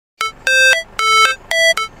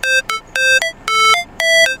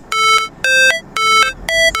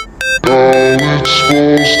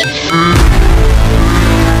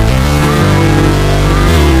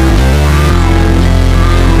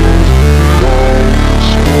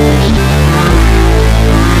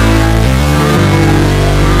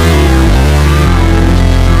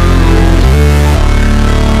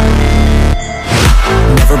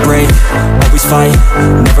Fight,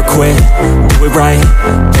 never quit, do it right,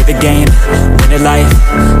 play the game, win it life,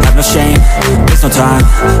 have no shame, there's no time,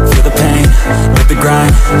 feel the pain, live the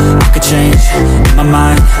grind, I could change, in my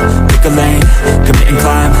mind, pick a lane, commit and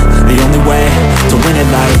climb, the only way to win it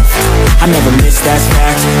life, I never miss, that's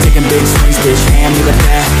fact, taking big swings, bitch, hand me the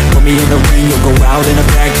bat, put me in the ring, you'll go out in a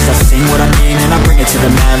bag, cause I sing what I mean and I bring it to the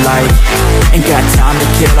mad light, ain't got time to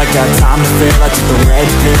kill, I got time to feel, I took the red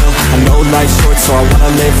pill, I know life's short so I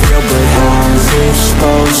wanna live real, but how's it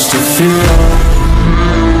supposed to feel?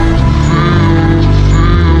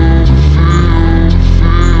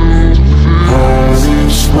 How's it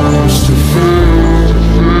supposed to feel?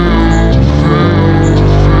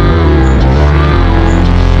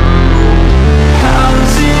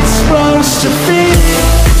 How's it supposed to feel?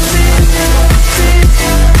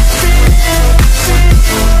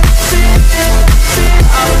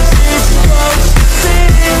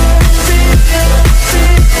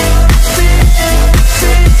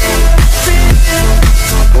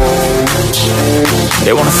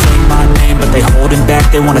 They wanna say my name, but they holding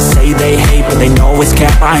back. They wanna say they hate, but they know it's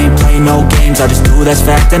cap. I ain't play no games, I just do that's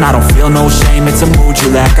fact. And I don't feel no shame, it's a mood you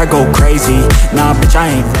lack. I go crazy, nah bitch I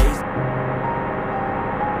ain't lazy.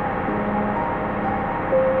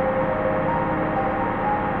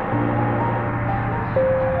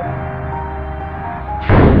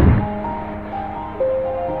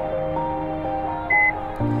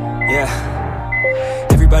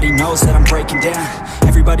 Everybody knows that I'm breaking down.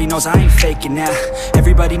 Everybody knows I ain't faking now.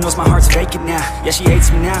 Everybody knows my heart's vacant now. Yeah, she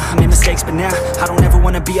hates me now, I made mistakes but now I don't ever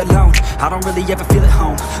wanna be alone. I don't really ever feel at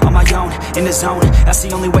home. On my own, in the zone, that's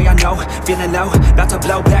the only way I know. Feeling low, about to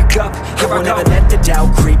blow back up. I won't ever let the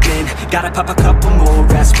doubt creep in. Gotta pop a couple more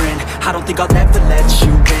aspirin. I don't think I'll ever let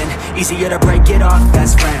you in. Easier to break it off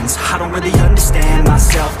best friends. I don't really understand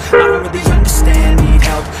myself. I don't really understand, need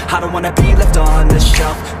help. I don't wanna be left on the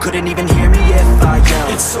shelf. Couldn't even hear me if I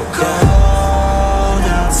yelled. It's so cold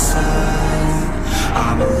outside,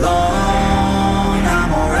 I'm alone,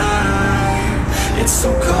 I'm alright. It's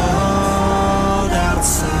so cold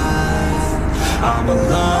outside, I'm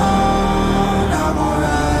alone, I'm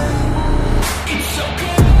alright. It's so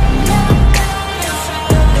cold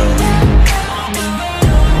outside, I'm alone,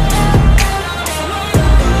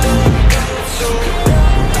 it's so cold.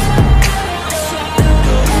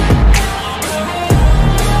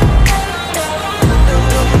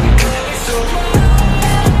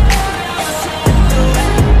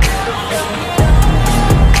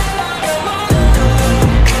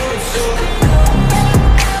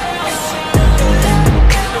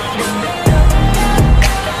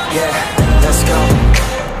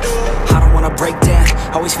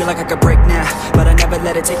 Always feel like I could break now, but I never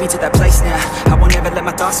let it take me to that place now. I won't ever let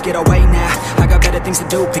my thoughts get away now. I got better things to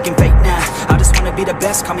do, picking fate now. I just wanna be the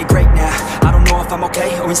best, call me great now. I don't know if I'm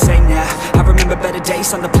okay or insane now. I remember better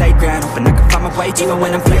days on the playground, hoping I can find my way even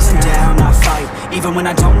when I'm feeling down. I fight, even when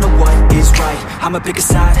I don't know what is right. I'ma pick a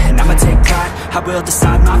side, and I'ma take pride. I will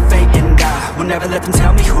decide my fate, and I will never let them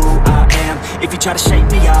tell me who I am. If you try to shake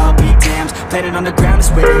me, I'll be damned. Planet on the ground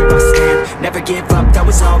is where I stand. Never give up, that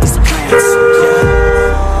was always the plan.